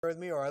With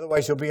me, or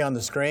otherwise you'll be on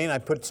the screen. I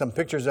put some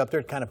pictures up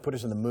there to kind of put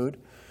us in the mood.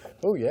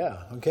 Oh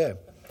yeah, okay.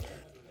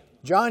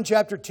 John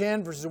chapter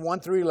 10, verses 1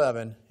 through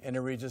 11, and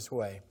it reads this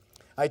way.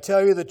 I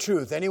tell you the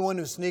truth, anyone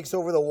who sneaks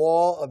over the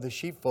wall of the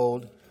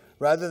sheepfold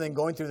rather than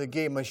going through the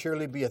gate must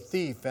surely be a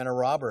thief and a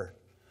robber.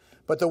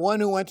 But the one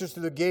who enters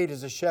through the gate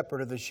is a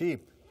shepherd of the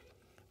sheep.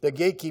 The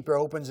gatekeeper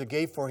opens the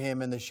gate for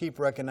him, and the sheep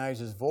recognize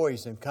his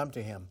voice and come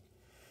to him.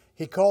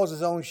 He calls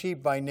his own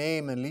sheep by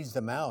name and leads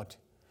them out.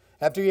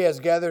 After he has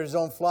gathered his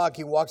own flock,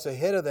 he walks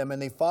ahead of them,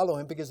 and they follow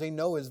him because they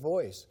know his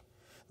voice.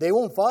 They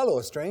won't follow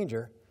a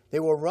stranger. They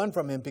will run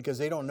from him because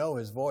they don't know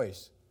his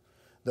voice.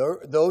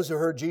 Those who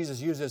heard Jesus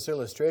use this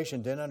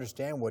illustration didn't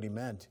understand what he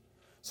meant.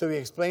 So he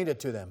explained it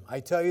to them. I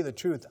tell you the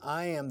truth,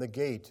 I am the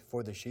gate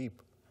for the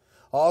sheep.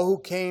 All who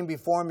came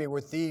before me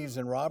were thieves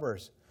and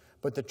robbers,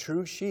 but the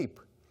true sheep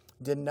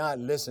did not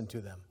listen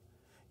to them.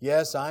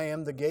 Yes, I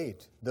am the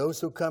gate.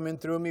 Those who come in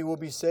through me will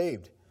be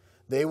saved.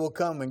 They will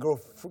come and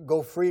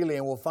go freely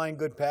and will find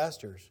good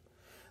pastures.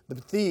 The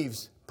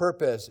thief's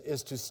purpose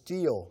is to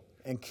steal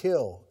and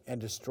kill and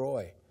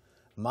destroy.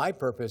 My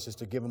purpose is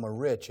to give them a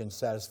rich and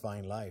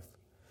satisfying life.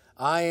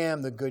 I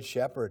am the good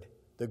shepherd.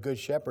 The good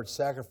shepherd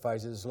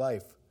sacrifices his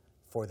life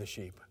for the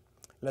sheep.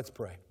 Let's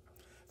pray.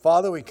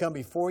 Father, we come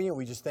before you and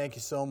we just thank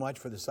you so much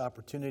for this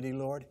opportunity,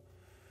 Lord,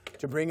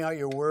 to bring out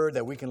your word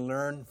that we can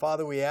learn.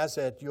 Father, we ask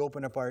that you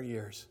open up our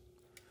ears.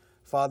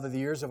 Father, the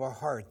ears of our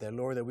heart, that,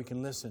 Lord, that we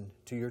can listen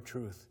to your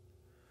truth.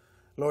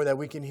 Lord, that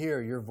we can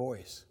hear your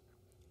voice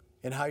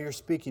and how you're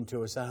speaking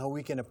to us and how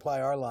we can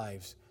apply our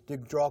lives to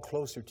draw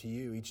closer to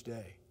you each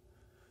day.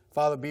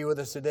 Father, be with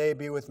us today.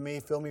 Be with me.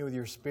 Fill me with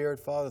your spirit,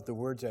 Father, that the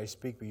words I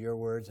speak be your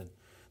words and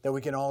that we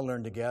can all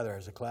learn together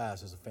as a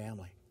class, as a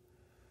family.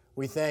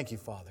 We thank you,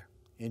 Father.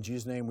 In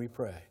Jesus' name we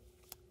pray.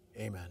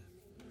 Amen.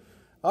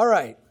 All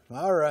right.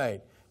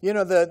 You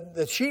know,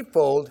 the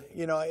sheepfold,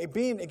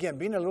 being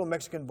a little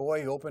Mexican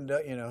boy who opened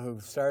up, who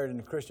started in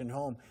a Christian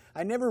home,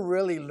 I never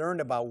really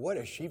learned about what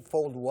a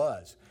sheepfold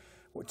was.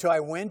 Until I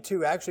went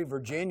to actually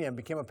Virginia and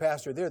became a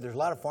pastor there. There's a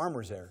lot of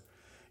farmers there.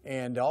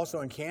 And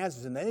also in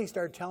Kansas. And then he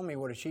started telling me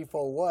what a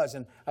sheepfold was.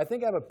 And I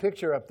think I have a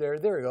picture up there.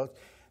 There we go.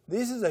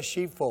 This is a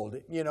sheepfold.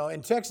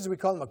 In Texas we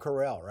call them a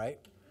corral, right?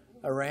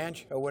 A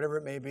ranch or whatever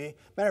it may be.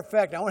 Matter of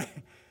fact,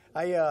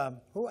 I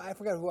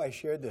forgot who I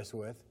shared this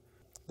with.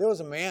 There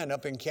was a man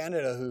up in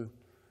Canada who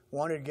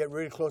wanted to get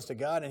really close to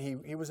God, and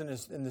he was in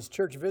this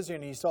church visiting,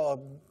 and he saw a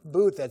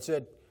booth that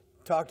said,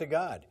 talk to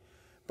God.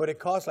 But it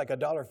cost like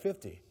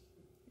 $1.50,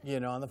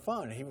 on the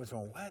phone. And he was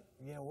going, what?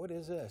 What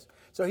is this?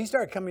 So he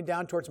started coming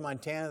down towards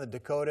Montana, the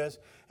Dakotas,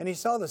 and he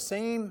saw the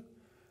same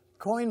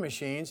coin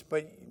machines,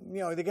 but,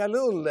 they got a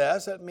little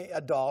less, at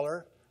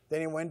 $1. Then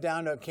he went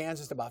down to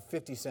Kansas to about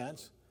 50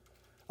 cents.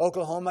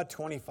 Oklahoma,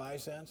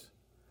 25 cents.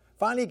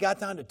 Finally, he got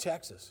down to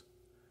Texas.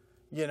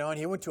 And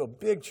he went to a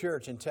big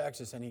church in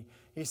Texas, and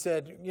he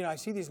said, I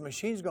see these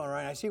machines going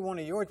around. I see one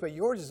of yours, but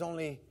yours is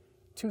only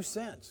 2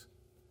 cents.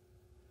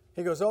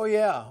 He goes, oh,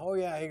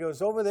 yeah. He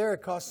goes, over there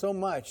it costs so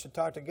much to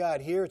talk to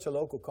God. Here it's a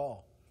local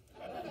call.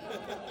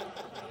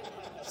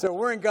 So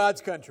we're in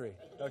God's country,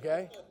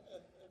 okay?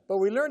 But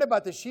we learned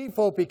about the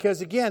sheepfold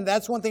because, again,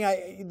 that's one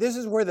thing. This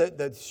is where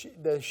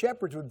the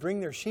shepherds would bring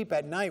their sheep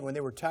at night when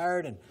they were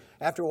tired, and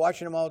after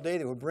watching them all day,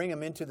 they would bring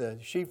them into the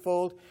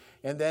sheepfold.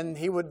 And then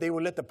they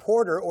would let the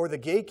porter or the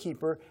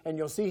gatekeeper, and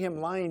you'll see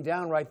him lying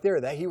down right there.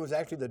 That he was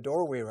actually the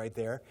doorway right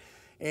there.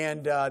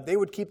 And they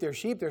would keep their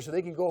sheep there so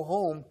they could go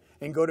home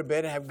and go to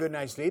bed and have a good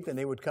night's sleep. And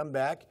they would come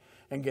back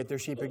and get their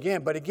sheep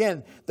again. But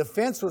again, the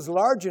fence was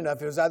large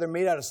enough. It was either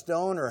made out of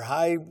stone or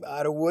high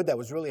out of wood that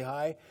was really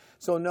high.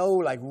 So no,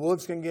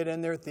 wolves can get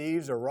in there,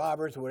 thieves or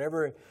robbers,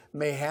 whatever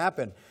may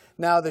happen.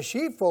 Now, the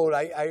sheepfold,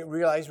 I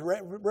realized,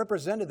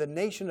 represented the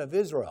nation of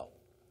Israel.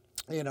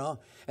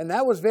 And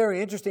that was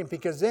very interesting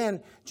because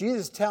then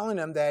Jesus telling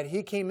them that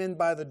he came in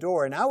by the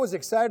door. And I was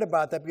excited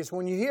about that because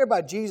when you hear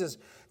about Jesus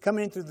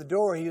coming in through the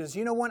door, he says,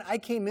 I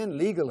came in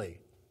legally.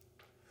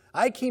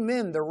 I came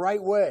in the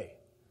right way.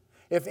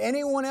 If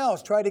anyone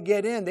else tried to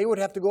get in, they would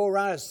have to go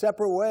around a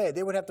separate way.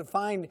 They would have to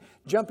find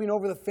jumping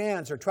over the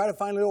fence or try to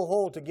find a little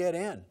hole to get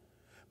in.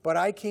 But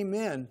I came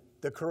in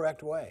the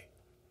correct way.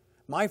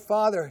 My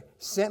Father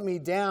sent me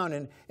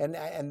down,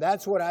 and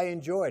that's what I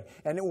enjoyed.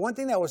 And one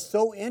thing that was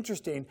so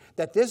interesting,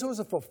 that this was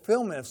a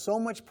fulfillment of so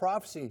much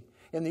prophecy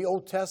in the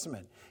Old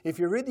Testament. If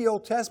you read the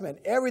Old Testament,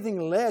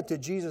 everything led to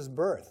Jesus'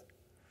 birth.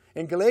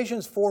 In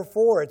Galatians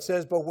 4:4, it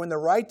says, but when the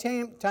right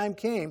time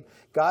came,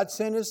 God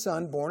sent his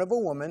Son, born of a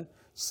woman,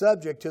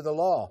 subject to the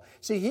law.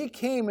 See, he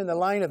came in the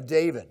line of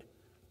David,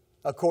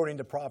 according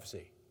to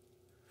prophecy.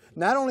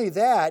 Not only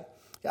that,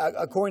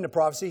 according to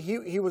prophecy,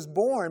 he was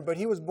born, but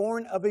he was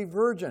born of a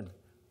virgin,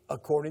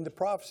 according to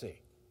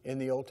prophecy in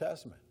the Old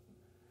Testament.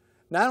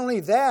 Not only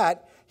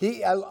that,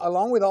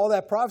 along with all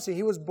that prophecy,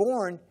 he was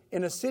born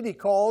in a city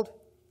called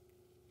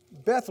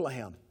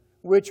Bethlehem,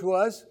 which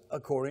was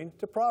according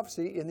to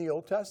prophecy in the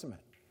Old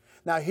Testament.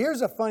 Now,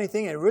 here's a funny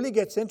thing, and it really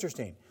gets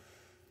interesting.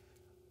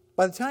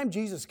 By the time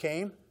Jesus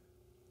came,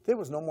 there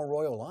was no more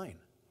royal line.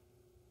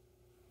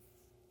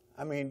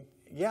 I mean,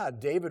 yeah,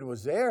 David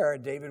was there.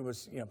 David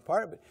was,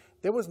 part of it.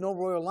 There was no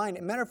royal line.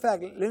 As a matter of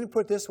fact, let me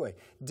put it this way.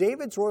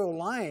 David's royal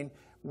line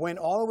went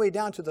all the way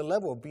down to the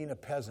level of being a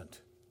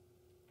peasant.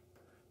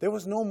 There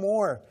was no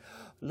more,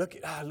 look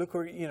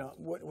where,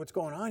 what's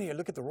going on here.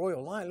 Look at the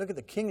royal line. Look at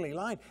the kingly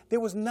line. There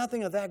was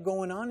nothing of that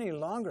going on any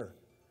longer.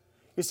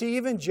 You see,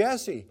 even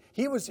Jesse,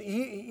 he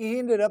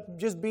ended up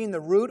just being the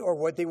root, or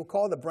what they would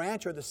call the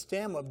branch or the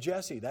stem of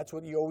Jesse. That's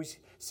what you always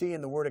see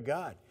in the Word of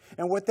God.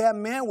 And what that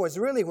meant was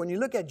really, when you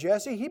look at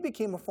Jesse, he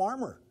became a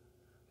farmer.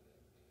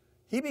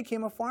 He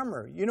became a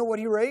farmer. You know what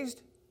he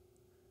raised?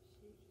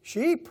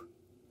 Sheep.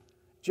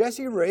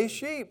 Jesse raised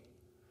sheep.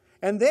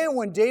 And then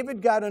when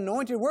David got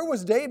anointed, where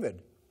was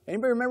David?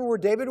 Anybody remember where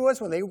David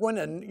was when they went?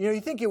 And you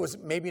think it was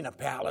maybe in a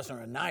palace or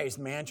a nice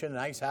mansion, a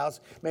nice house,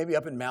 maybe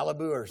up in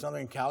Malibu or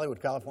something in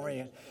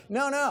California.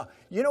 No.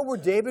 You know where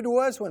David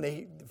was when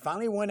they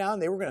finally went out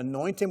and they were going to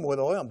anoint him with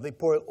oil? They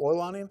poured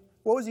oil on him.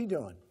 What was he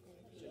doing?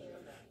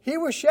 He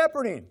was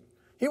shepherding.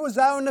 He was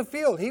out in the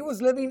field. He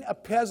was living a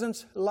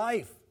peasant's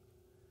life.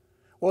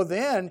 Well,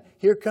 then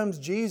here comes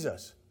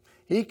Jesus.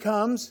 He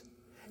comes,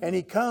 and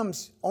he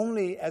comes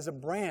only as a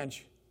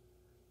branch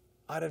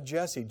out of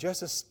Jesse,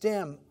 just a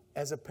stem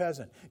as a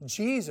peasant.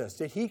 Jesus,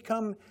 did he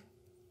come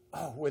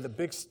with a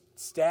big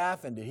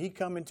staff, and did he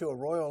come into a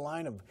royal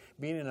line of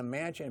being in a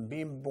mansion and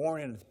being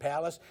born in a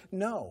palace?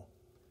 No.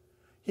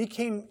 He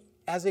came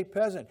as a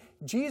peasant.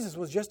 Jesus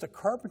was just a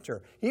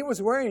carpenter. He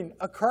was wearing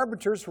a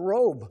carpenter's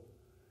robe.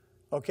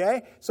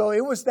 Okay? So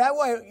it was that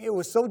way. It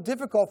was so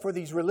difficult for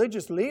these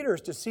religious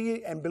leaders to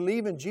see and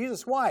believe in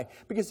Jesus. Why?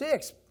 Because they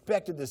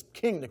expected this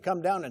king to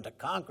come down and to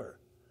conquer.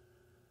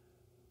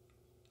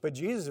 But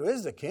Jesus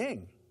is the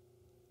king.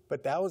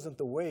 But that wasn't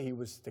the way he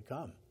was to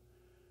come.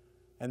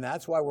 And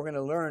that's why we're going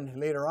to learn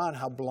later on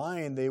how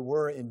blind they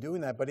were in doing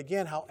that. But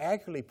again, how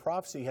accurately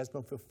prophecy has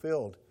been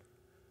fulfilled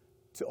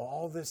to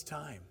all this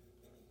time.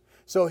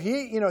 So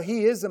he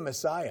is the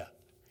Messiah.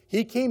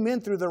 He came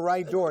in through the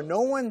right door.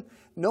 No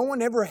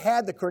one ever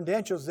had the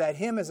credentials that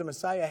him as a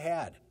Messiah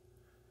had.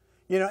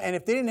 And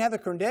if they didn't have the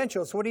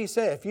credentials, what do you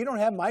say? If you don't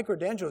have my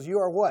credentials, you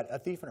are what? A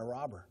thief and a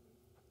robber.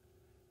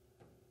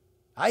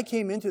 I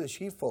came into the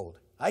sheepfold.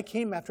 I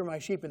came after my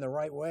sheep in the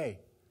right way.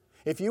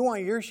 If you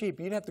want your sheep,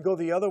 you'd have to go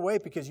the other way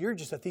because you're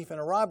just a thief and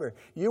a robber.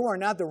 You are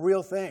not the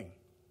real thing.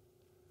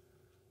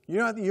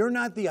 You're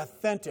not the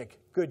authentic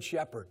good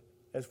shepherd.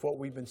 That's what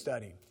we've been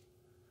studying.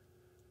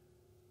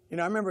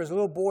 I remember as a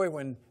little boy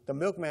when the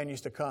milkman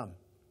used to come.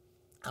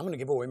 I'm going to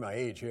give away my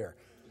age here.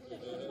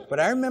 But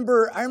I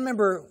remember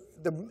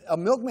a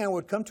milkman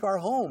would come to our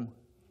home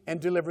and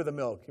deliver the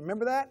milk. You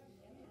remember that?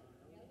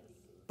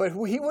 But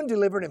he wouldn't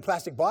deliver it in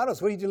plastic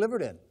bottles. What he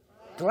delivered in?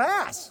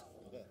 Glass.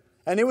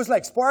 And it was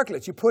like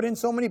sparklets. You put in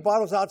so many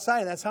bottles outside,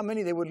 and that's how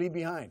many they would leave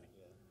behind.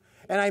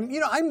 And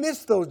I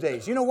miss those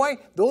days. You know why?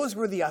 Those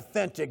were the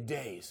authentic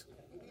days.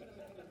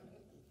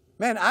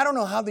 Man, I don't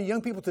know how the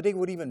young people today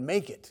would even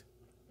make it.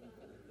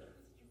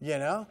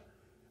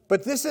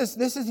 But this is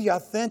the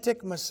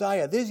authentic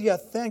Messiah. This is the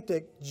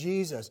authentic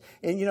Jesus.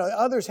 And,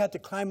 others had to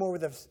climb over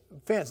the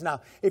fence. Now,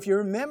 if you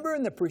remember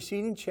in the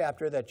preceding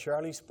chapter that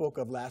Charlie spoke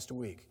of last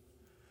week,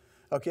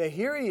 okay,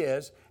 here he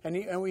is, and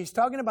he's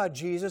talking about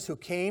Jesus who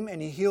came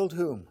and he healed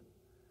whom?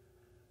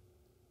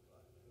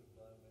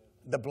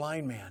 The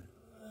blind man.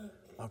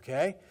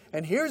 Okay?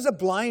 And here's a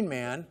blind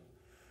man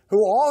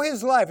who all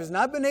his life has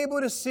not been able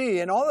to see,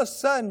 and all of a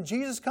sudden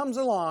Jesus comes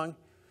along,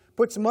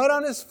 puts mud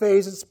on his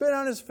face and spit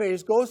on his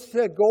face, goes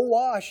to go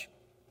wash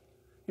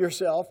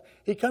yourself.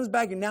 He comes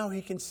back and now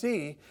he can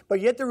see, but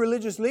yet the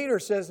religious leader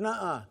says,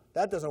 "Nuh-uh,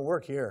 that doesn't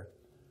work here."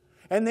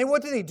 And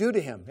what did they do to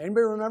him?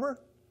 Anybody remember?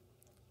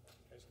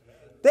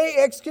 They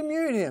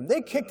excommunicated him.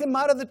 They kicked him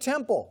out of the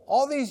temple.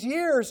 All these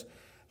years,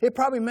 it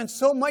probably meant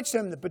so much to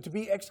him, but to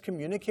be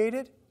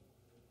excommunicated.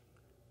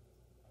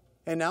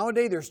 And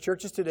nowadays, there's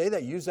churches today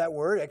that use that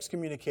word,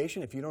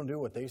 excommunication, if you don't do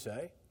what they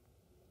say.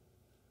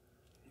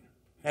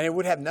 And it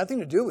would have nothing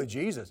to do with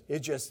Jesus.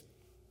 It's just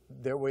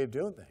their way of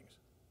doing things.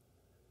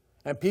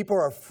 And people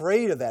are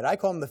afraid of that. I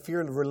call them the fear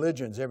of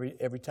religions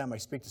every time I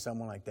speak to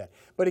someone like that.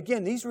 But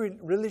again, these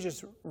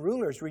religious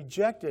rulers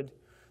rejected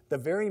the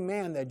very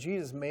man that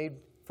Jesus made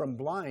from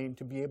blind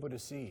to be able to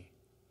see.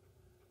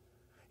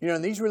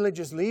 And these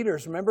religious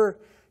leaders, remember,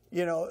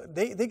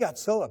 they got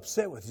so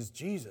upset with this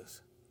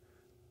Jesus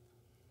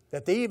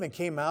that they even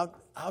came out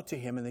to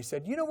him and they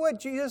said, "You know what,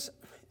 Jesus,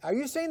 are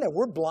you saying that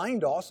we're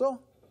blind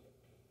also?"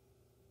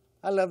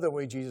 I love the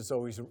way Jesus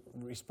always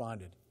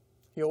responded.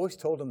 He always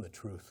told them the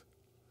truth.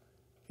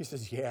 He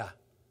says, "Yeah,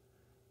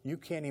 you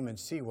can't even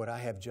see what I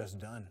have just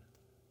done.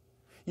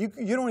 You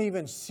don't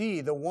even see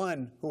the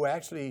one who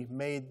actually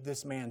made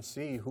this man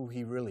see who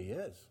he really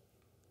is.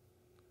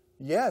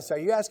 Yes, are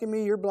you asking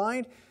me you're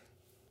blind?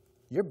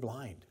 You're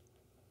blind.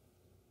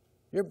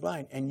 You're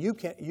blind, and you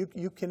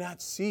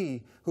cannot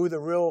see who the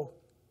real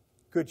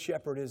good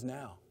shepherd is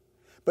now.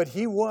 But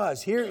he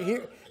was.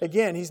 Here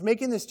again, he's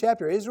making this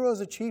chapter. Israel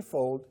is a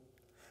sheepfold,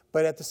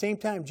 but at the same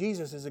time,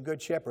 Jesus is a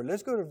good shepherd.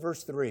 Let's go to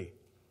verse 3.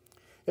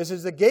 It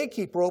says, the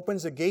gatekeeper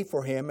opens the gate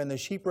for him, and the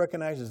sheep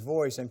recognize his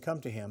voice and come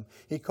to him.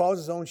 He calls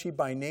his own sheep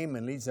by name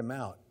and leads them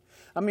out.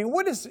 I mean,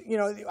 what is,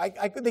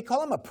 they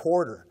call him a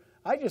porter.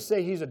 I just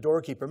say he's a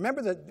doorkeeper.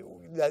 Remember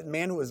that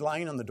man who was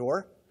lying on the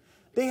door?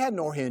 They had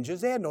no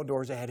hinges. They had no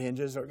doors that had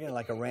hinges, or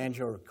like a ranch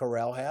or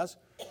corral has.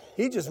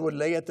 He just would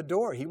lay at the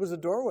door. He was a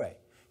doorway.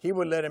 He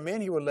would let him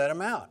in. He would let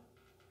him out.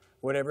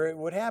 Whatever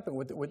would happen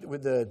with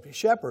the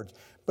shepherds.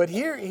 But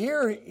here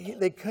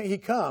he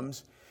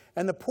comes,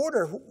 and the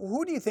porter,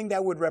 who do you think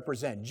that would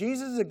represent?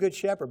 Jesus is a good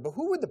shepherd, but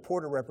who would the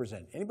porter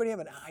represent? Anybody have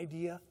an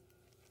idea?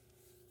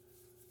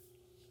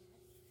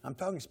 I'm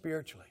talking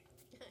spiritually.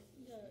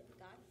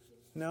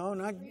 No,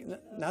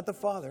 not the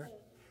Father.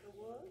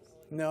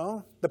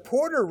 No, the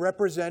porter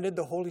represented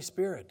the Holy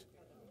Spirit.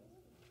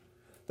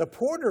 The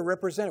porter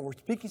represented, we're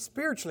speaking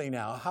spiritually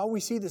now, how we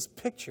see this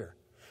picture.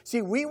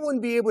 See, we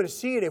wouldn't be able to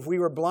see it if we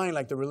were blind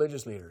like the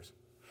religious leaders.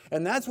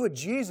 And that's what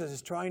Jesus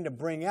is trying to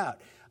bring out.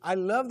 I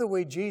love the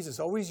way Jesus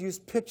always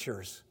used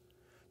pictures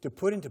to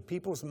put into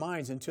people's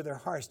minds, into their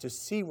hearts, to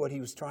see what he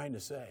was trying to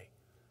say.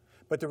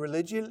 But the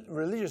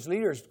religious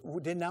leaders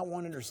did not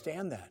want to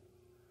understand that.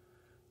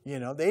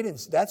 They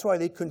didn't. That's why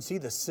they couldn't see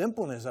the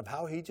simpleness of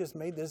how he just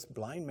made this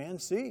blind man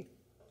see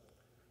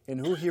and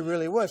who he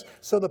really was.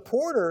 So the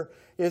porter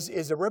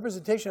is a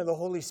representation of the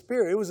Holy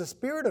Spirit. It was the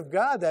Spirit of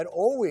God that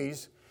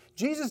always,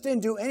 Jesus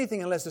didn't do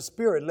anything unless the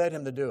Spirit led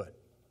him to do it.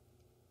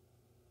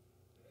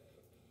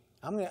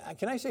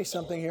 Can I say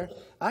something here?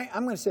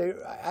 I'm going to say,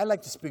 I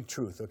like to speak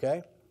truth,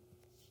 okay?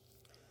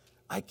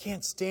 I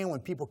can't stand when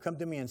people come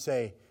to me and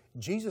say,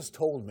 Jesus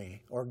told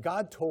me, or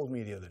God told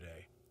me the other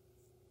day.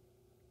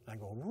 I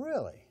go,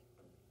 really?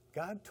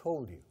 God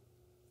told you?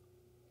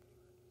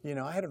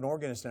 I had an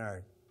organist in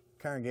our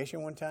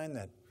congregation one time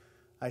that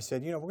I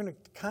said, we're going to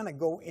kind of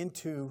go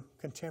into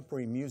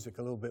contemporary music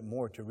a little bit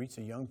more to reach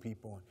the young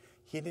people.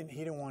 He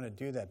didn't want to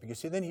do that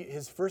because then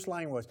his first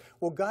line was,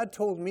 well, God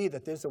told me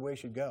that this is the way it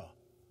should go.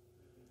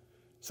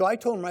 So I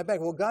told him right back,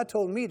 well, God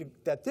told me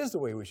that this is the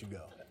way we should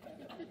go.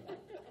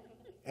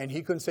 And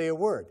he couldn't say a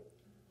word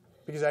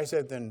because I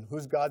said, then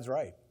who's God's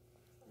right?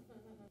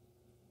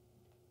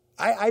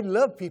 I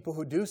love people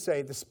who do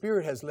say, the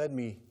Spirit has led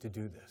me to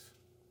do this.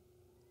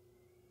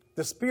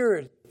 The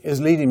Spirit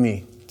is leading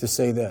me to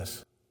say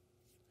this.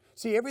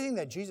 See, everything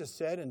that Jesus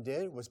said and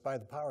did was by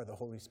the power of the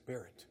Holy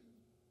Spirit.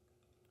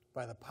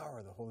 By the power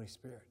of the Holy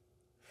Spirit.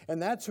 And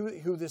that's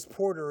who this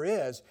porter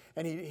is.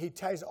 And he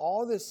ties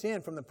all this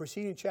in from the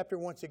preceding chapter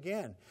once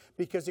again.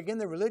 Because again,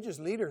 the religious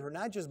leaders were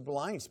not just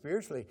blind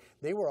spiritually,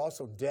 they were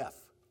also deaf.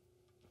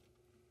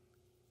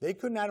 They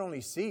could not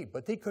only see,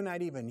 but they could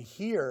not even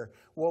hear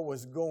what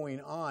was going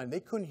on. They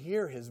couldn't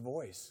hear his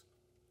voice.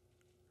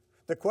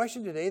 The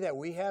question today that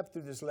we have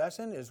through this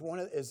lesson is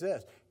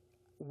this.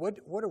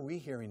 What are we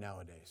hearing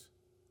nowadays?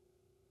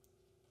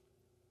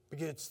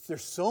 Because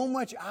there's so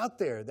much out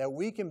there that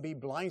we can be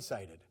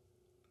blindsided.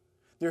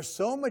 There's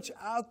so much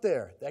out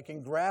there that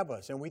can grab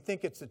us, and we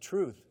think it's the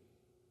truth.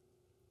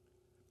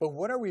 But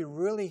what are we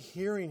really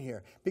hearing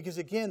here? Because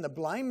again, the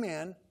blind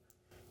man,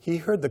 he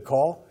heard the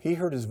call. He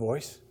heard his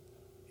voice.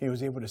 He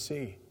was able to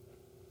see.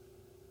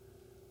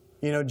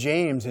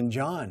 James and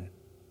John,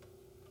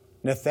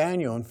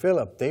 Nathaniel and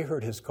Philip, they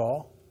heard his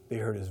call. They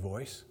heard his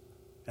voice,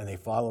 and they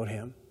followed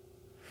him.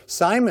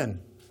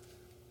 Simon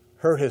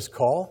heard his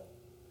call,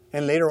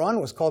 and later on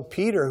was called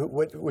Peter,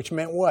 which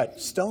meant what?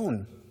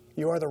 Stone.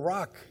 You are the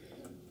rock.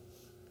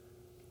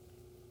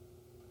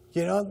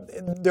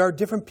 There are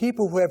different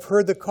people who have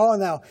heard the call.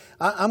 Now,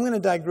 I'm going to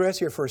digress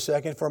here for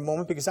a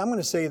moment, because I'm going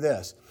to say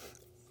this.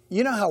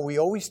 You know how we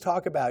always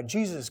talk about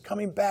Jesus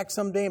coming back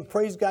someday, and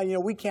praise God,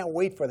 we can't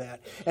wait for that.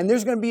 And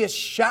there's going to be a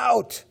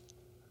shout.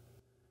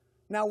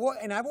 Now,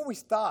 and I've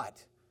always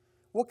thought,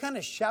 what kind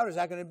of shout is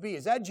that going to be?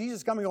 Is that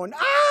Jesus coming going,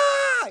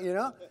 ah,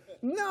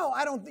 No,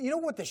 I don't. You know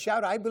what the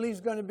shout I believe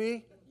is going to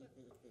be?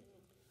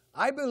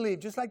 I believe,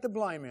 just like the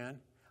blind man,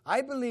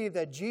 I believe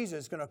that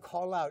Jesus is going to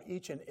call out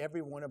each and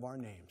every one of our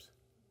names.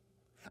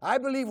 I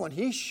believe when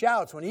he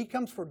shouts, when he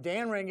comes for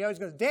Dan Rangel, he's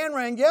going to, Dan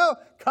Rangel,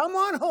 come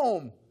on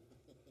home.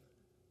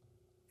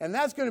 And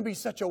that's going to be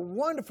such a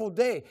wonderful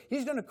day.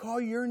 He's going to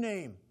call your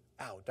name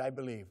out, I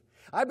believe.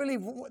 I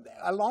believe,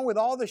 along with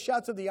all the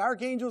shouts of the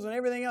archangels and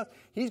everything else,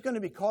 he's going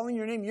to be calling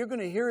your name. You're going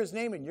to hear his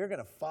name, and you're going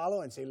to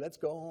follow and say, let's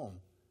go home.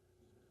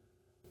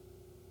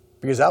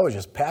 Because I was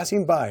just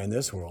passing by in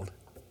this world.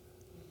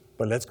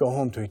 But let's go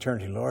home to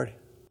eternity, Lord.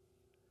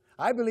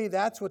 I believe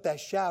that's what that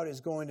shout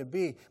is going to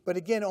be. But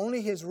again,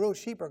 only his real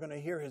sheep are going to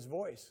hear his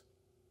voice.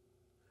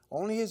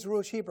 Only his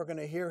real sheep are going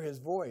to hear his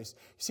voice.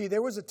 See,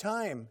 there was a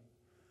time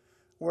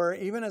where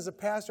even as a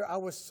pastor, I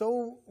was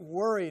so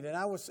worried, and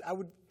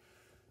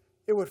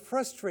it would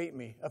frustrate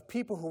me of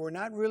people who were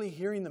not really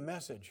hearing the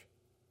message.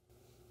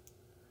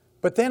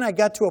 But then I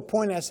got to a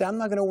point and I said, I'm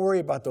not going to worry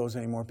about those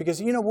anymore. Because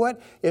you know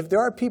what? If there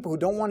are people who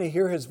don't want to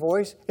hear his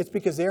voice, it's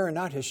because they are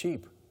not his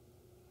sheep.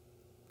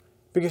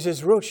 Because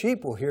his real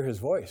sheep will hear his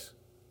voice,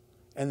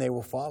 and they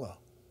will follow.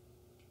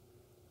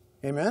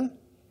 Amen?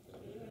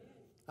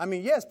 I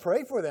mean, yes,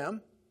 pray for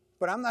them,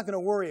 but I'm not going to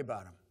worry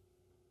about them.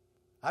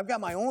 I've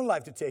got my own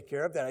life to take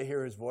care of that I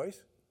hear His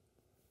voice.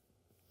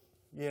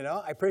 You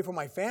know, I pray for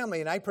my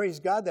family, and I praise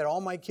God that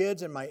all my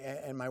kids and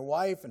my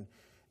wife, and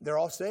they're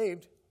all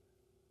saved.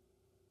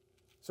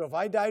 So if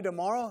I die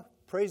tomorrow,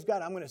 praise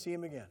God, I'm going to see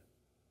Him again.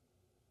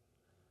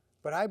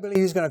 But I believe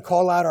He's going to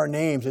call out our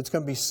names. It's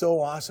going to be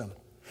so awesome.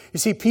 You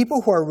see,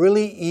 people who are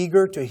really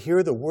eager to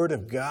hear the Word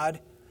of God,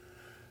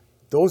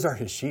 those are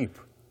His sheep.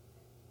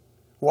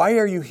 Why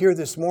are you here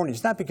this morning?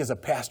 It's not because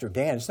of Pastor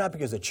Dan. It's not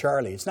because of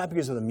Charlie. It's not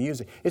because of the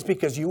music. It's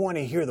because you want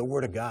to hear the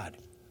Word of God.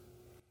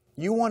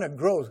 You want to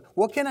grow.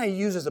 What can I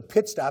use as a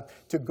pit stop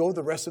to go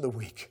the rest of the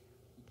week?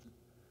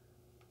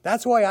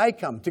 That's why I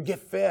come, to get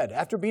fed.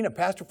 After being a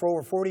pastor for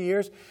over 40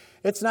 years,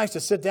 it's nice to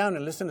sit down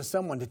and listen to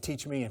someone to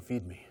teach me and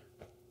feed me.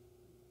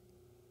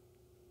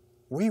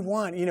 We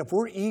want, if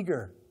we're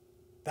eager,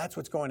 that's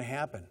what's going to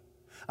happen.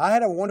 I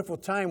had a wonderful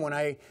time when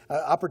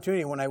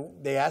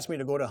they asked me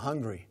to go to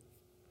Hungary.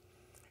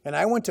 And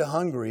I went to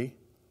Hungary,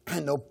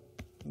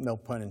 no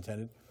pun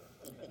intended.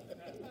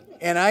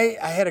 And I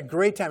had a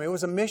great time. It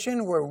was a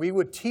mission where we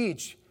would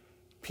teach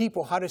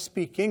people how to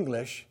speak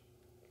English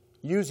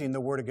using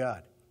the Word of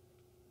God.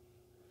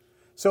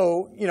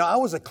 So, I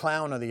was a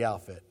clown of the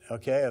outfit,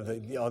 okay,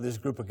 of this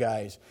group of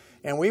guys.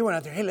 And we went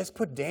out there, hey, let's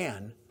put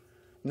Dan,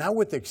 not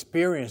with the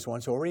experienced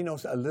ones who already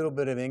knows a little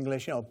bit of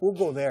English. We'll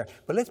go there.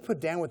 But let's put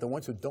Dan with the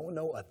ones who don't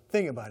know a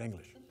thing about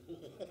English.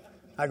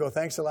 I go,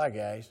 thanks a lot,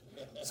 guys.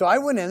 So I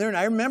went in there, and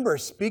I remember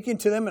speaking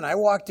to them, and I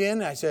walked in,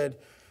 and I said,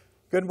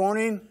 good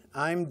morning,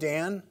 I'm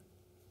Dan.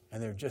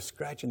 And they're just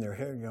scratching their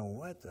head going,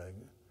 what the?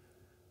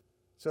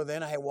 So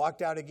then I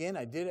walked out again.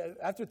 I did it.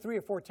 After 3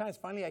 or 4 times,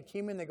 finally I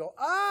came in. They go,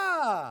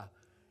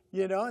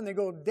 and they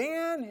go,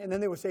 Dan. And then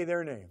they would say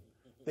their name.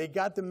 They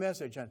got the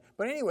message.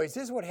 But anyways,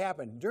 this is what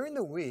happened. During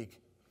the week,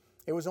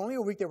 it was only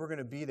a week that we're going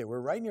to be there.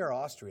 We're right near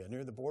Austria,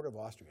 near the border of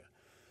Austria.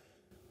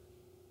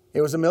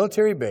 It was a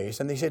military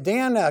base. And they said,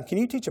 Dan, can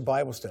you teach a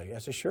Bible study? I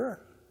said, sure.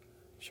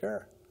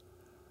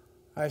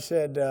 I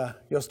said,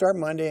 you'll start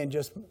Monday and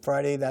just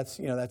Friday, that's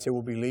it,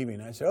 we'll be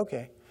leaving. I said,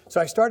 okay. So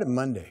I started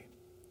Monday.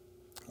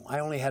 I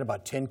only had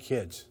about 10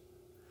 kids.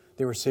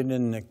 They were sitting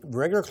in a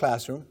regular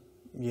classroom,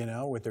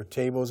 with their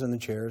tables and the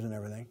chairs and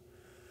everything.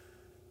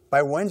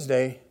 By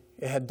Wednesday,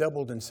 it had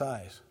doubled in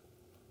size.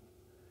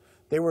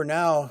 They were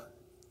now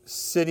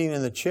sitting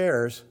in the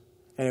chairs,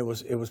 and it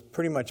was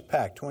pretty much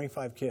packed,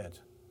 25 kids.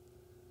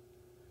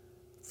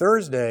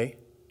 Thursday,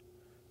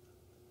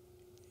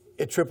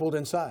 it tripled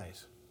in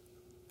size.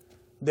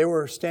 They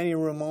were standing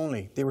room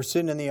only. They were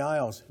sitting in the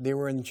aisles. They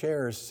were in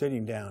chairs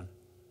sitting down.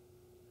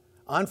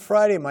 On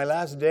Friday, my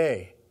last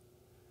day,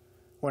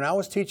 when I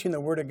was teaching the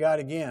Word of God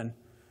again,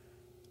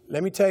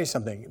 let me tell you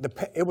something.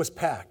 It was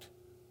packed.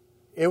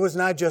 It was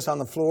not just on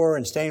the floor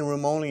and standing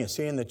room only and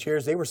sitting in the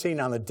chairs. They were sitting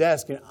on the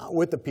desk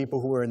with the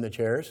people who were in the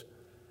chairs.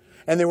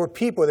 And there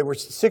were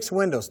 6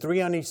 windows,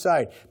 3 on each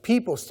side.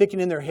 People sticking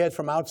in their heads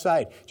from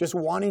outside, just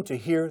wanting to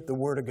hear the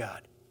Word of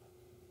God.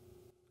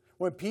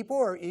 When people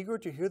are eager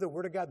to hear the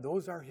Word of God,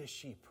 those are His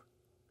sheep.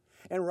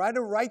 And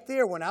right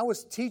there, when I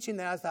was teaching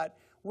that, I thought,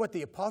 what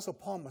the Apostle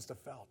Paul must have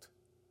felt.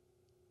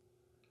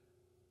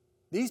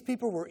 These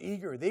people were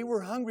eager. They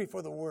were hungry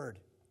for the Word.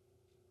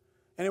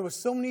 And it was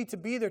so neat to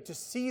be there to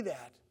see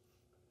that.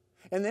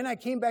 And then I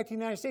came back to the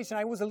United States, and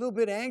I was a little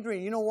bit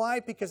angry. You know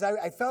why? Because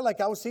I felt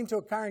like I was seen to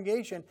a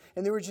congregation,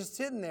 and they were just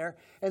sitting there,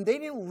 and they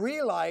didn't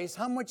realize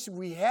how much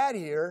we had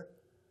here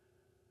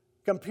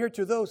compared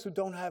to those who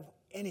don't have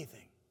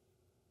anything.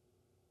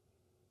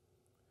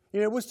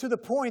 It was to the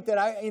point that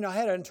I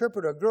had an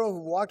interpreter, a girl who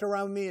walked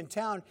around with me in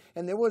town,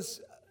 and there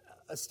was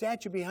a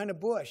statue behind a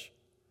bush.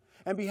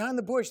 And behind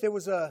the bush, there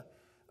was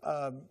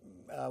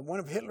one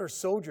of Hitler's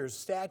soldiers'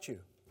 statue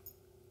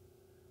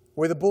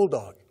with a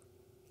bulldog.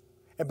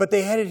 But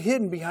they had it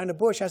hidden behind a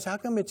bush. I said, how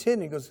come it's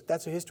hidden? He goes,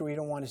 that's a history you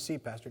don't want to see,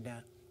 Pastor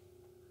Dan.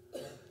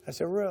 I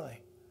said,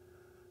 really?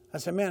 I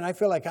said, man, I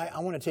feel like I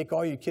want to take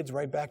all you kids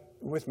right back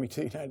with me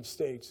to the United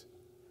States.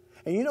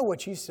 And you know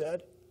what she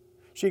said?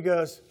 She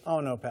goes, oh,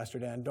 no, Pastor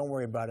Dan, don't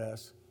worry about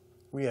us.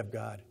 We have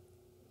God.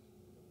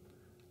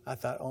 I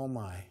thought, oh,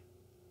 my.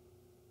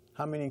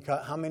 How many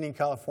in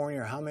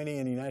California or how many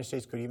in the United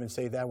States could even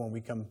say that when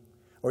we come,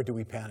 or do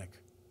we panic?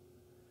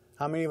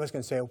 How many of us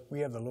can say,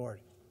 we have the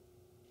Lord?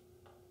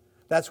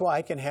 That's why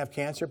I can have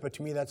cancer, but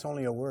to me that's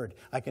only a word.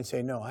 I can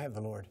say, no, I have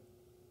the Lord.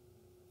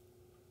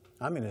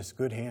 I'm in His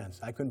good hands.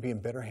 I couldn't be in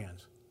better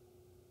hands.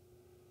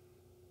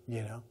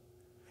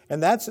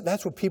 And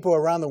that's what people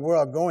around the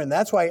world are going.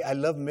 That's why I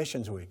love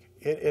Missions Week.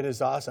 It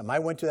is awesome. I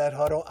went to that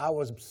huddle. I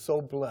was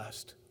so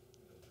blessed.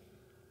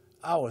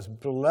 I was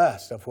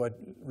blessed of what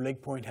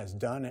Lake Point has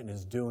done and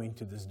is doing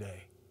to this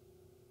day.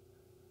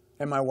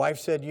 And my wife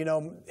said,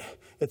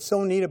 it's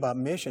so neat about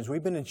missions.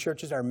 We've been in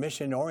churches that are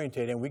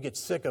mission-oriented, and we get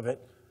sick of it.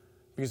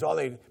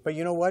 But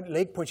you know what?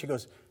 Lake Point, she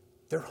goes,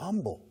 they're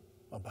humble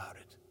about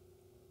it.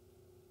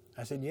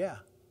 I said, yeah.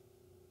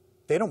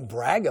 They don't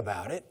brag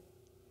about it,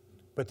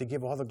 but they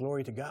give all the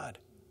glory to God.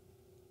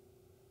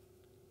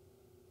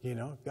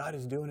 God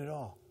is doing it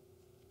all.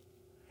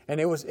 And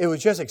it was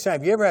just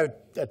exciting. Have you ever had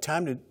a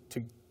time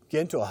to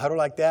get into a huddle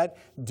like that,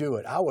 do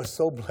it. I was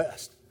so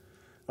blessed.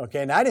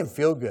 Okay, and I didn't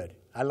feel good.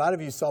 A lot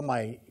of you saw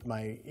my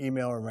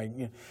email or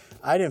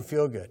I didn't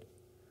feel good.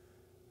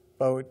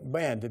 But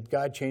man, did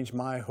God change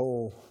my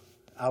whole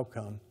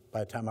outcome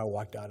by the time I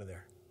walked out of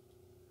there.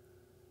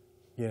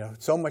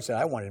 So much that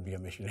I wanted to be a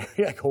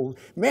missionary. I go,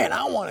 man,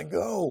 I want to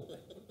go.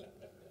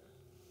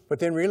 But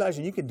then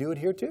realizing you can do it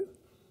here too.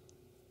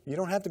 You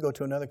don't have to go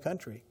to another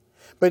country.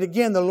 But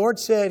again, the Lord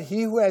said,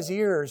 he who has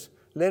ears,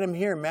 let him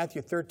hear.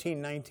 Matthew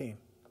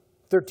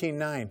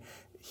 13:9.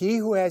 He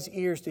who has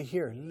ears to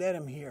hear, let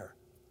him hear.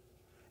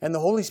 And the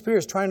Holy Spirit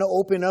is trying to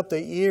open up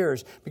the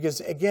ears. Because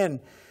again,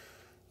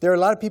 there are a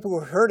lot of people who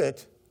heard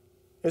it.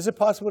 Is it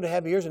possible to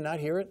have ears and not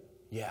hear it?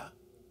 Yeah.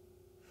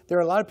 There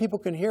are a lot of people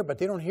who can hear, but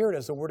they don't hear it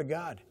as the Word of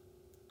God.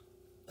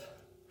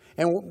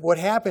 And what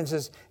happens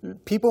is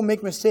people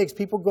make mistakes.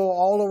 People go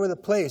all over the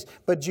place.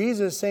 But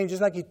Jesus is saying,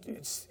 just like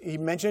he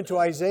mentioned it to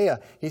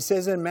Isaiah, he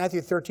says in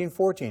Matthew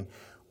 13:14,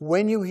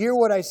 when you hear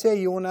what I say,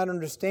 you will not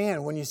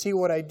understand. When you see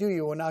what I do,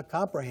 you will not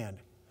comprehend.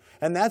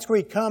 And that's where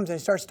he comes and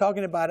he starts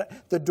talking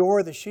about the door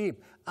of the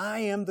sheep. I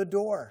am the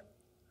door.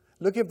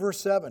 Look at verse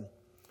 7.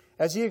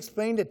 As he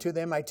explained it to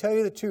them, I tell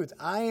you the truth,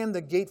 I am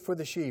the gate for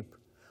the sheep.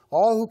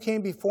 All who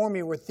came before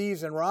me were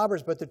thieves and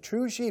robbers, but the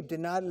true sheep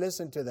did not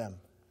listen to them.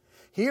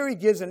 Here he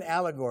gives an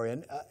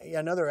allegory,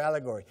 another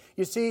allegory.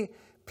 You see,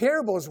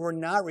 parables were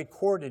not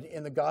recorded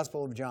in the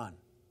Gospel of John.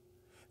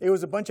 It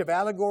was a bunch of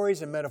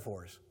allegories and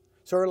metaphors.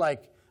 Sort of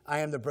like, I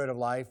am the bread of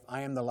life,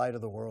 I am the light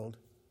of the world.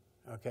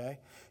 Okay?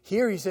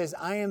 Here he says,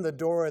 I am the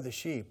door of the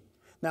sheep.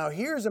 Now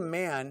here's a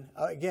man,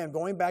 again,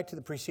 going back to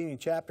the preceding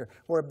chapter,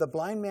 where the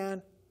blind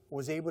man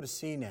was able to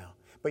see now.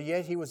 But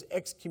yet he was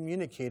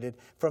excommunicated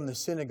from the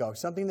synagogue.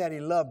 Something that he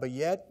loved, but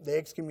yet they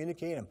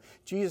excommunicate him.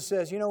 Jesus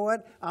says, you know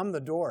what? I'm the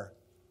door.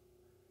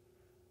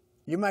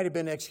 You might have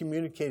been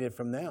excommunicated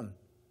from them,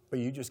 but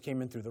you just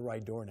came in through the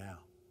right door now.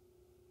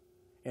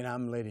 And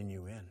I'm letting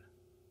you in.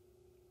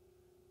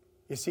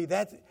 You see,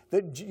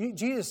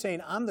 Jesus is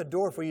saying, I'm the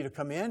door for you to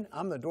come in.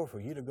 I'm the door for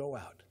you to go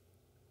out.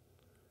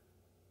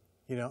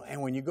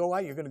 And when you go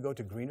out, you're going to go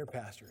to greener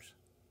pastures.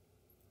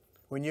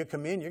 When you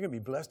come in, you're going to be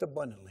blessed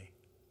abundantly.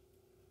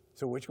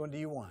 So which one do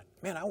you want?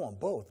 Man, I want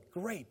both.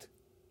 Great.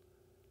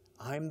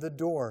 I'm the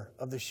door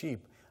of the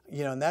sheep.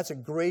 And that's a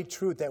great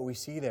truth that we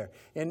see there.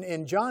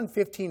 In John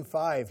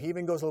 15:5, he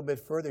even goes a little bit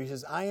further. He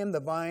says, I am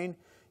the vine,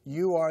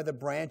 you are the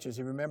branches.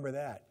 You remember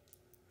that.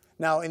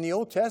 Now, in the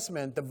Old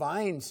Testament, the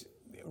vines,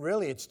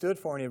 really it stood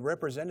for and it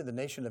represented the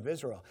nation of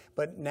Israel.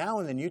 But now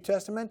in the New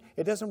Testament,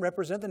 it doesn't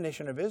represent the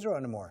nation of Israel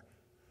anymore.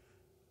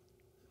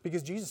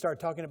 Because Jesus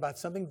started talking about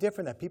something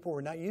different that people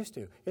were not used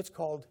to. It's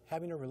called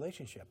having a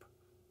relationship.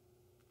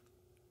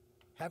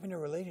 Having a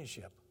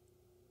relationship.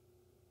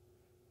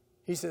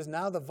 He says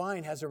now the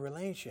vine has a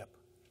relationship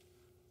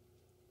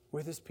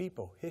with his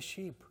people, his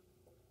sheep.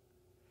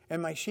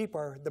 And my sheep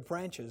are the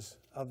branches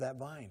of that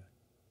vine.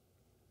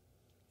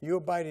 You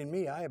abide in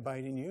me, I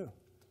abide in you.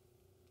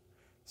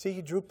 See,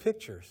 he drew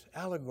pictures,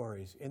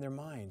 allegories in their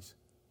minds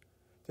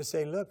to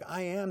say, look,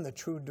 I am the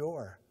true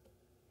door.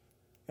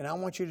 And I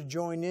want you to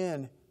join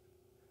in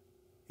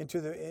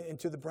into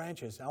the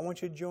branches. I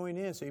want you to join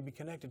in so you be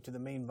connected to the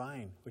main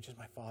vine, which is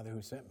my Father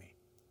who sent me.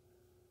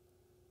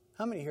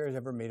 How many here have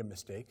ever made a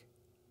mistake?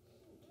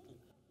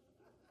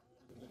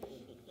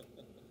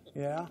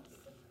 Yeah?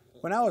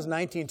 When I was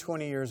 19,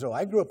 20 years old,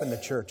 I grew up in the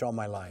church all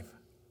my life.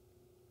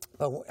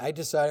 But I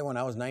decided when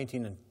I was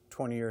 19 and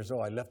 20 years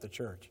old, I left the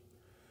church.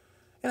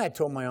 And I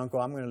told my uncle,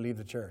 I'm going to leave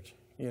the church,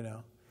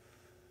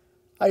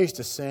 I used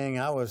to sing.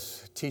 I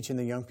was teaching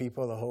the young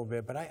people the whole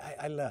bit, but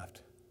I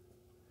left.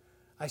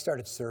 I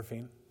started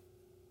surfing.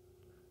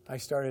 I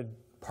started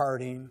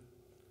partying,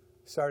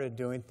 started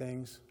doing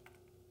things.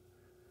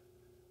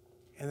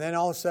 And then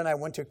all of a sudden I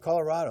went to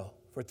Colorado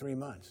for 3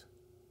 months.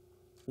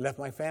 Left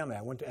my family.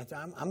 I'm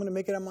going to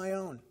make it on my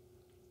own.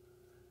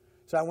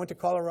 So I went to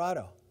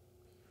Colorado.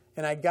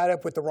 And I got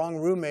up with the wrong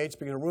roommates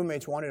because the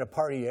roommates wanted to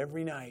party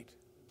every night.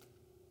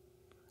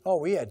 Oh,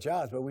 we had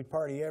jobs, but we'd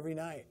party every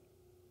night.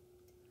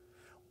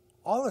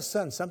 All of a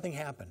sudden, something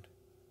happened.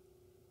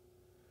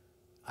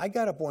 I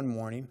got up one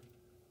morning.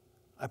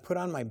 I put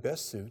on my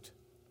best suit.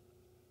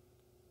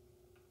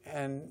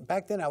 And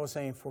back then I was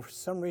saying, for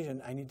some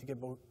reason, I need to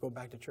go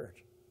back to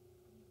church.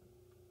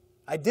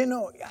 I didn't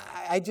know.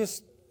 I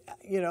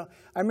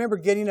remember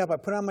getting up. I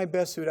put on my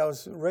best suit. I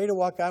was ready to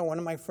walk out. One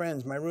of my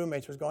friends, my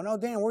roommates, was going, oh,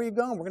 Dan, where are you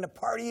going? We're going to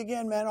party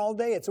again, man, all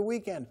day. It's a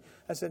weekend.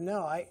 I said,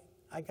 no, I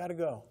got to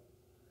go.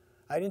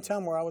 I didn't tell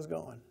him where I was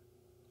going.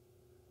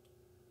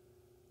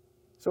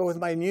 So with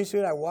my new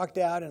suit, I walked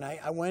out, and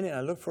I went and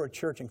I looked for a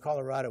church in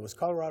Colorado. It was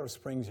Colorado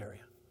Springs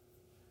area.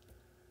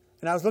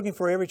 And I was looking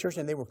for every church,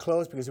 and they were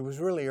closed because it was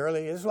really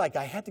early. It was like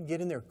I had to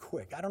get in there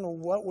quick. I don't know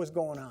what was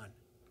going on.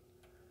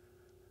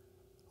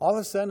 All of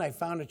a sudden, I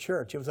found a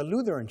church. It was a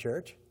Lutheran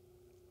church,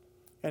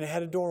 and it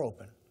had a door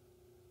open.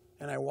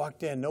 And I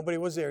walked in. Nobody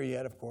was there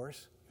yet, of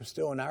course. It was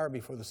still an hour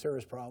before the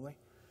service, probably.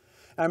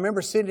 And I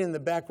remember sitting in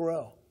the back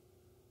row.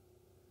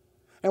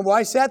 And while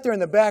I sat there in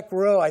the back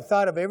row, I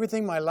thought of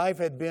everything my life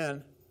had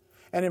been.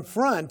 And in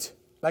front,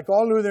 Like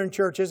all Lutheran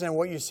churches, and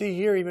what you see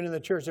here even in the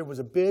church, there was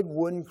a big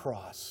wooden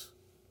cross.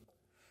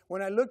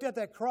 When I looked at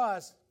that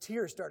cross,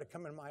 tears started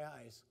coming in my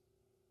eyes.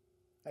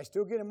 I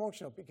still get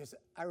emotional because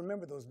I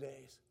remember those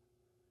days.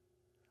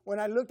 When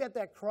I looked at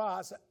that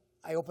cross,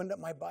 I opened up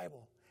my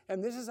Bible.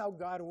 And this is how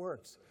God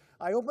works.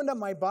 I opened up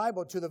my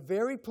Bible to the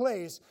very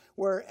place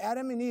where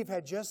Adam and Eve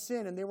had just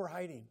sinned and they were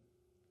hiding.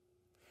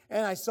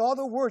 And I saw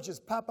the words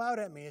just pop out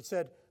at me. It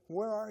said,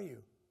 "Where are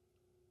you?"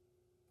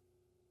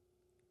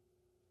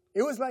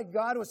 It was like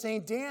God was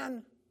saying,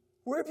 "Dan,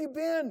 where have you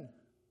been?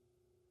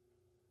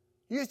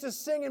 You used to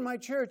sing in my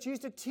church. You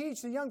used to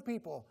teach the young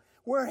people.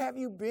 Where have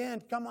you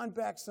been? Come on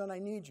back, son. I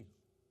need you."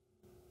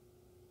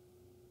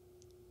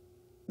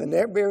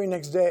 The very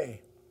next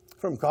day,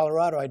 from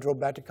Colorado, I drove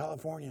back to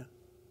California.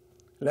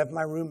 Left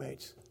my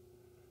roommates.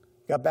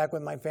 Got back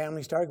with my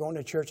family, started going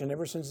to church, and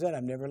ever since then,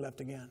 I've never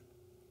left again.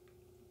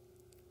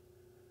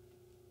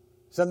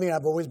 Something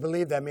I've always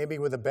believed, that maybe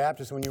with a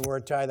Baptist, when you wear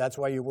a tie, that's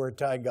why you wear a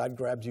tie. God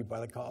grabs you by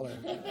the collar.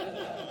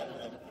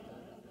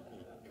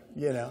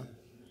 You know.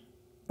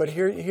 But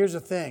here's the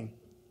thing.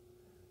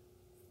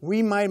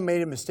 We might have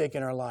made a mistake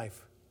in our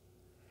life.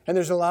 And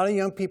there's a lot of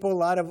young people, a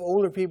lot of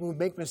older people who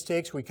make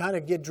mistakes. We kind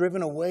of get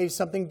driven away.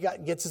 Something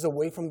gets us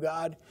away from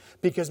God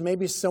because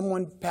maybe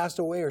someone passed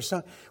away or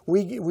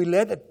we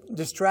let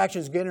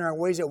distractions get in our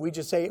ways that we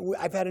just say,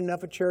 "I've had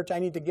enough of church. I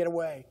need to get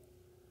away."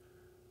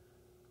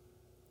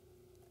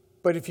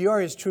 But if you are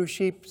His true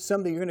sheep,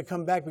 someday you're going to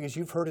come back because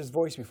you've heard His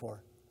voice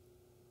before.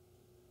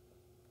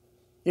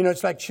 You know,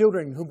 it's like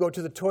children who go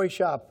to the toy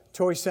shop,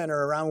 toy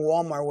center around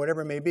Walmart,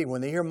 whatever it may be.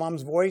 When they hear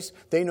Mom's voice,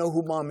 they know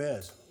who Mom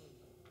is.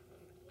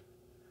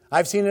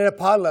 I've seen it at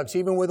potlucks,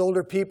 even with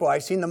older people.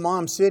 I've seen the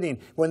mom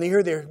sitting. When they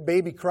hear their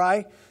baby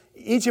cry,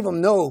 each of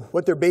them know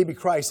what their baby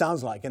cry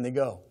sounds like, and they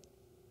go.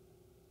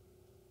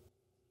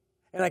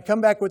 And I come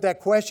back with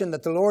that question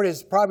that the Lord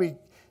is probably,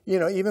 you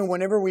know, even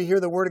whenever we hear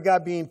the Word of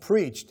God being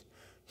preached,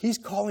 He's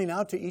calling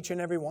out to each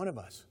and every one of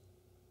us.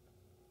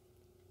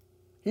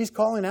 He's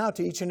calling out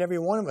to each and every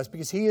one of us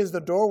because He is the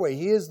doorway.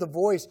 He is the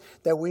voice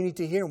that we need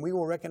to hear, and we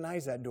will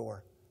recognize that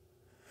door.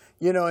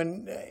 You know,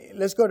 and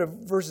let's go to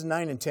verses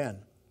 9 and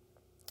 10.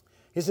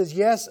 He says,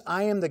 "Yes,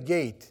 I am the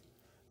gate.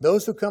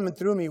 Those who come in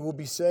through me will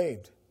be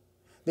saved.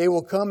 They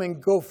will come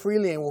and go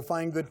freely and will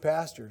find good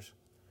pastures.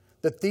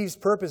 The thief's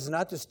purpose is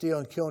not to steal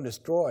and kill and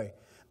destroy.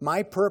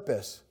 My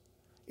purpose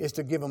is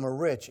to give them a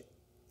rich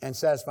and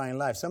satisfying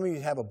life." Some of you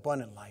have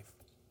abundant life.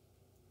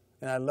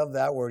 And I love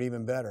that word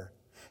even better.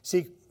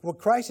 See, what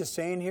Christ is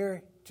saying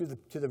here to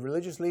the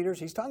religious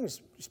leaders, He's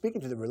speaking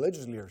to the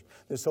religious leaders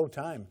this whole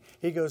time.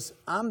 He goes,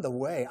 "I'm the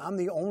way. I'm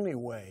the only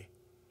way.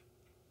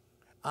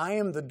 I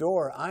am the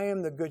door. I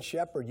am the good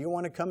shepherd. You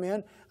want to come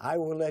in? I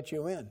will let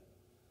you in.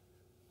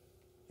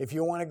 If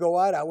you want to go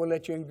out, I will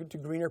let you into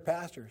greener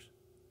pastures.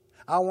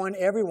 I want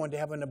everyone to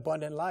have an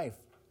abundant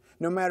life.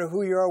 No matter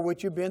who you are,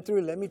 what you've been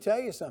through, let me tell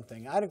you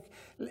something.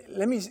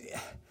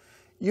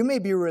 You may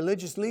be a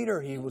religious leader,"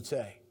 He would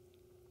say.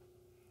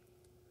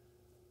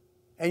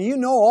 "And you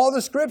know all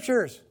the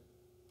scriptures.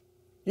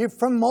 You're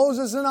from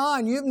Moses and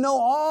on. You know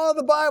all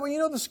the Bible. You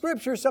know the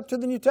scriptures up to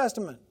the New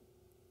Testament."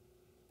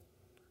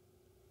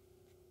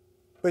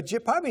 But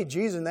probably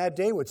Jesus in that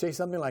day would say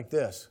something like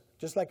this,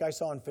 just like I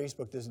saw on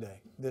Facebook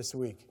this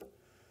week.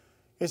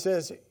 It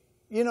says,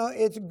 you know,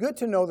 it's good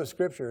to know the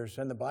scriptures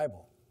and the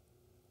Bible.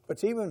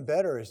 What's even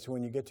better is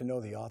when you get to know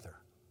the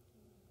author.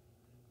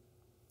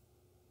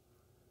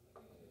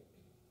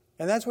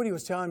 And that's what He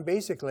was telling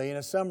basically in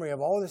a summary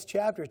of all this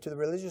chapter to the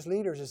religious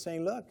leaders, is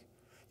saying, look,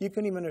 you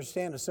couldn't even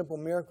understand a simple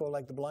miracle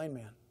like the blind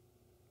man.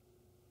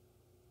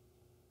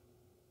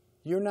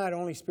 You're not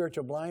only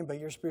spiritual blind, but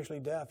you're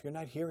spiritually deaf. You're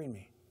not hearing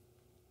me.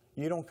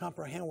 You don't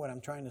comprehend what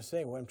I'm trying to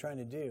say, what I'm trying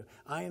to do.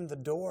 I am the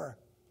door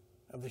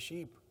of the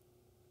sheep.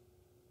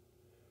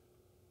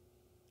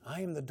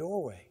 I am the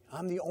doorway.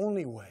 I'm the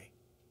only way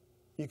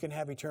you can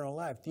have eternal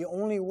life. The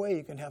only way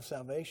you can have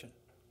salvation.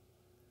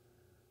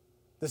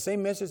 The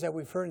same message that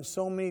we've heard in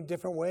so many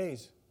different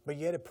ways, but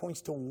yet it points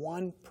to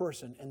one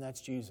person, and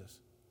that's Jesus.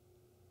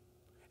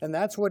 And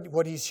that's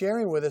what He's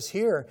sharing with us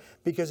here,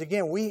 because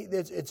again,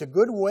 it's a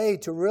good way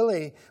to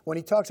really, when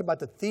He talks about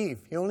the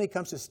thief, he only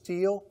comes to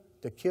steal,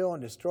 to kill,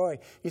 and destroy.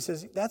 He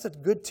says that's a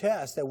good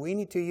test that we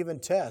need to even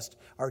test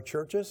our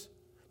churches,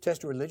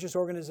 test religious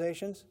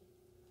organizations.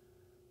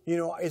 You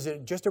know, is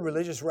it just a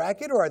religious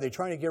racket, or are they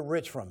trying to get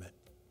rich from it?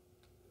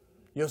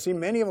 You'll see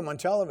many of them on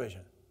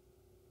television.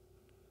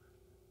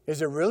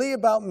 Is it really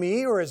about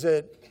me, or is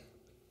it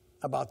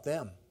about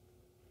them?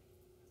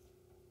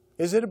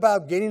 Is it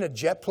about getting a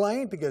jet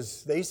plane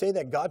because they say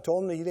that God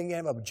told them that you didn't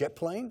have a jet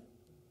plane?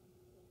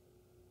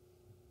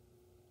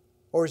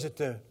 Or is it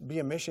to be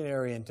a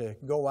missionary and to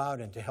go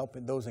out and to help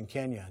those in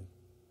Kenya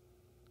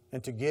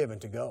and to give and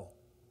to go?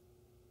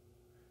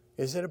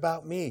 Is it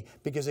about me?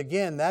 Because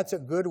again, that's a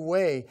good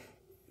way.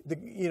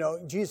 You know,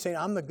 Jesus saying,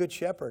 "I'm the good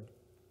shepherd.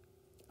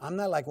 I'm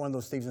not like one of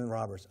those thieves and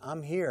robbers.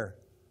 I'm here.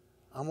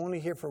 I'm only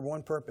here for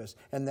one purpose,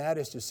 and that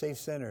is to save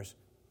sinners,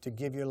 to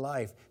give your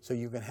life so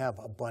you can have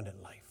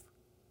abundant life."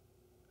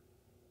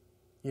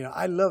 You know,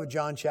 I love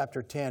John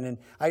chapter 10, and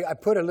I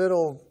put a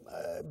little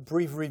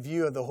brief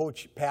review of the whole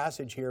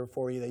passage here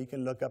for you that you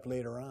can look up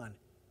later on.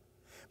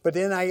 But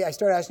then I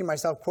started asking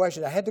myself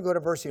questions. I had to go to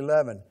verse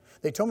 11.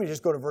 They told me to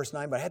just go to verse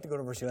 9, but I had to go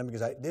to verse 11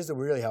 because this is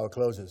really how it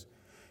closes.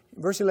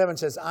 Verse 11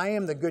 says, I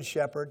am the good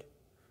shepherd.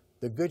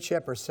 The good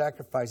shepherd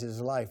sacrifices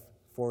his life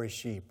for his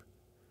sheep.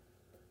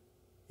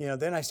 You know,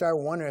 then I started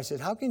wondering, I said,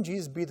 how can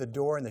Jesus be the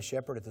door and the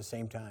shepherd at the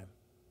same time?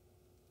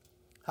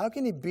 How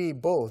can he be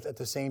both at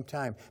the same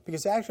time?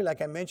 Because actually,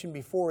 like I mentioned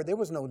before, there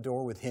was no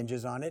door with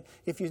hinges on it.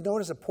 If you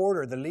notice a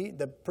porter,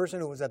 the person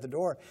who was at the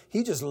door,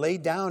 he just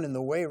laid down in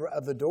the way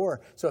of the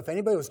door. So if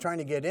anybody was trying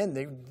to get in,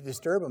 they'd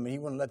disturb him and he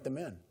wouldn't let them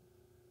in.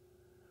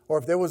 Or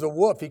if there was a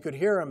wolf, he could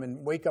hear him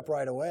and wake up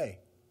right away.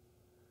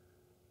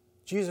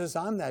 Jesus,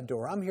 I'm that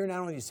door. I'm here not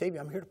only to save you,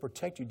 I'm here to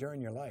protect you during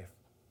your life.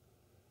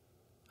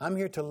 I'm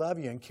here to love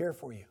you and care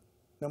for you,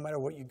 no matter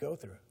what you go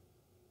through.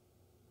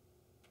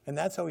 And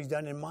that's how he's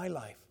done in my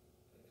life.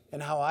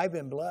 And how I've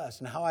been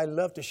blessed, and how I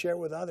love to share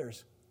with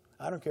others.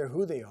 I don't care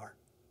who they are.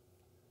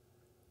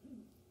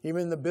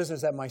 Even in the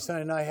business that my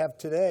son and I have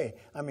today,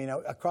 I mean,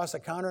 across the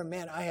counter,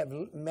 man, I have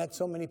met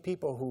so many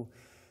people who,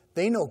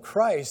 they know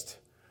Christ,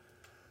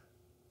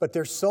 but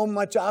there's so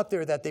much out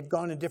there that they've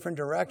gone in different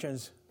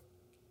directions.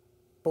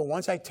 But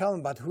once I tell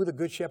them about who the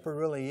Good Shepherd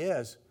really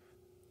is,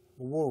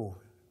 whoa,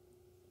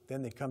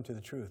 then they come to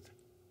the truth.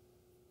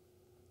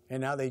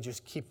 And now they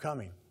just keep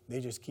coming.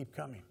 They just keep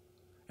coming.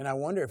 And I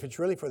wonder if it's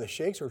really for the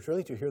shakes or it's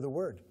really to hear the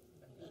word.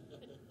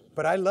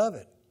 But I love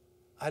it.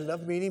 I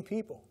love meeting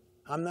people.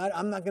 I'm not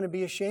going to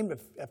be ashamed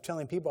of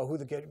telling people who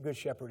the Good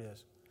Shepherd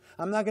is.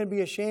 I'm not going to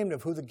be ashamed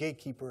of who the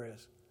gatekeeper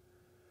is.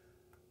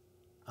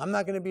 I'm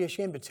not going to be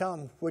ashamed to tell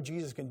them what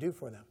Jesus can do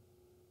for them.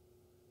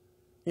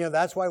 You know,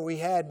 that's why we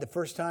had the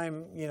first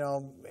time, you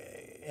know,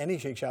 any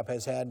shake shop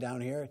has had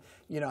down here.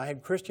 You know, I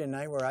had Christian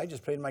night where I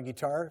just played my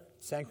guitar,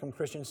 sang some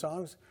Christian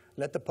songs,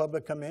 let the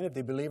public come in if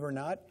they believe or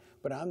not.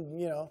 But I'm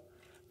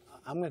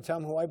going to tell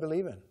them who I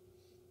believe in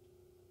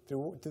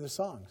through the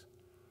songs.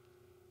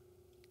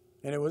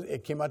 And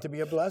it came out to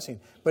be a blessing.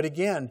 But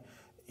again,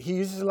 he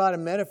uses a lot of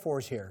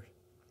metaphors here.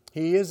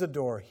 He is a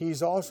door.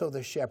 He's also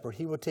the shepherd.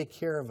 He will take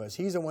care of us.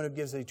 He's the one who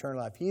gives the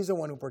eternal life. He's the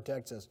one who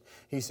protects us,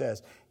 he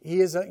says.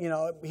 He's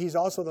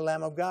also the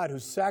Lamb of God who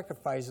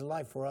sacrificed his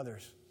life for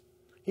others.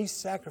 He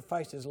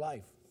sacrificed his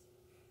life.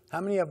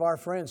 How many of our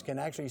friends can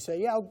actually say,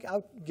 yeah,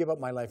 I'll give up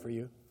my life for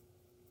you?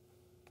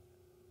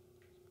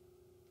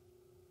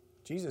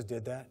 Jesus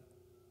did that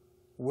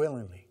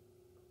willingly.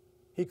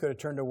 He could have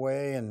turned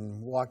away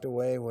and walked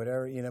away,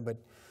 whatever, but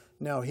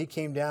no, he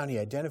came down. He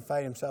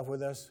identified himself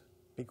with us.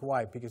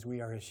 Why? Because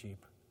we are his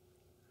sheep.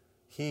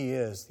 He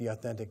is the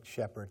authentic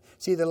shepherd.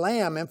 See, the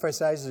lamb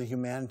emphasizes the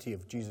humanity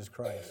of Jesus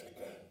Christ.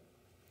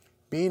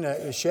 Being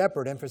a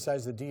shepherd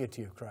emphasizes the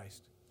deity of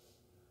Christ.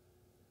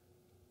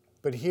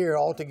 But here,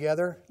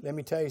 altogether, let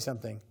me tell you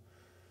something.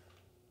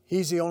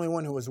 He's the only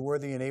one who was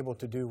worthy and able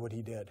to do what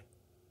he did.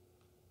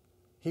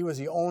 He was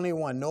the only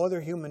one. No other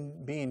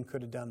human being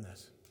could have done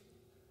this.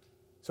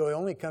 So it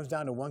only comes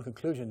down to one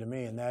conclusion to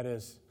me, and that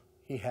is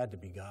he had to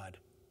be God.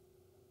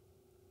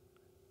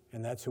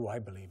 And that's who I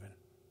believe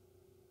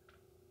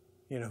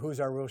in. You know,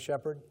 who's our real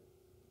shepherd?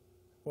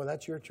 Well,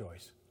 that's your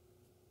choice.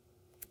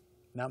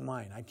 Not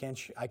mine. I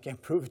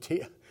can't prove it to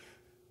you.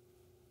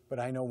 But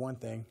I know one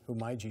thing, who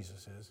my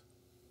Jesus is.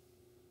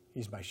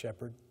 He's my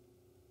shepherd.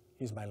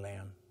 He's my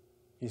lamb.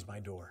 He's my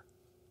door.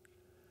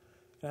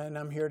 And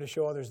I'm here to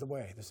show others the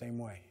way, the same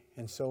way.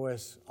 And so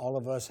as all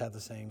of us have the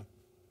same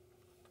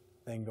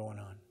thing going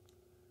on.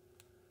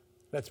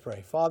 Let's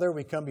pray. Father,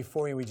 we come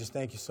before you. We just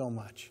thank you so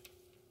much.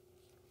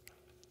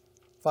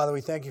 Father,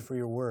 we thank you for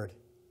your word.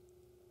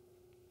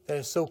 That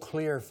is so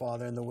clear,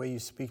 Father, in the way you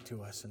speak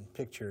to us in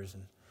pictures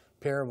and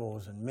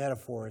parables and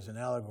metaphors and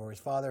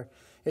allegories. Father,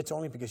 it's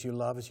only because you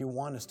love us. You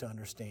want us to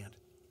understand.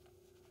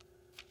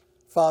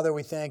 Father,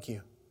 we thank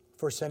you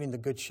for sending the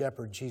Good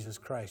Shepherd, Jesus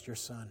Christ, your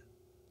Son.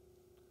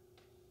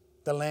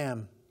 The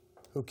Lamb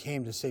who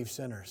came to save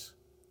sinners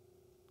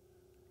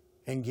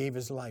and gave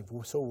his life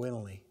so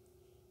willingly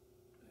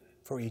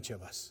for each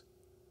of us.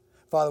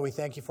 Father, we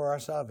thank you for our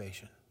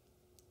salvation.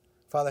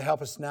 Father,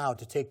 help us now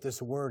to take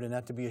this word and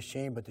not to be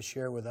ashamed, but to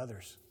share with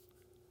others.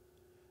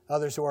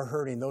 Others who are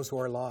hurting, those who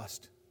are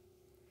lost.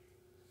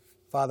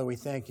 Father, we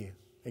thank you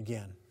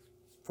again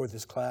for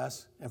this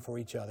class and for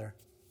each other,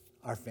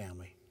 our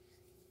family.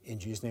 In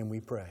Jesus' name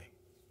we pray.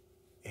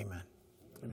 Amen.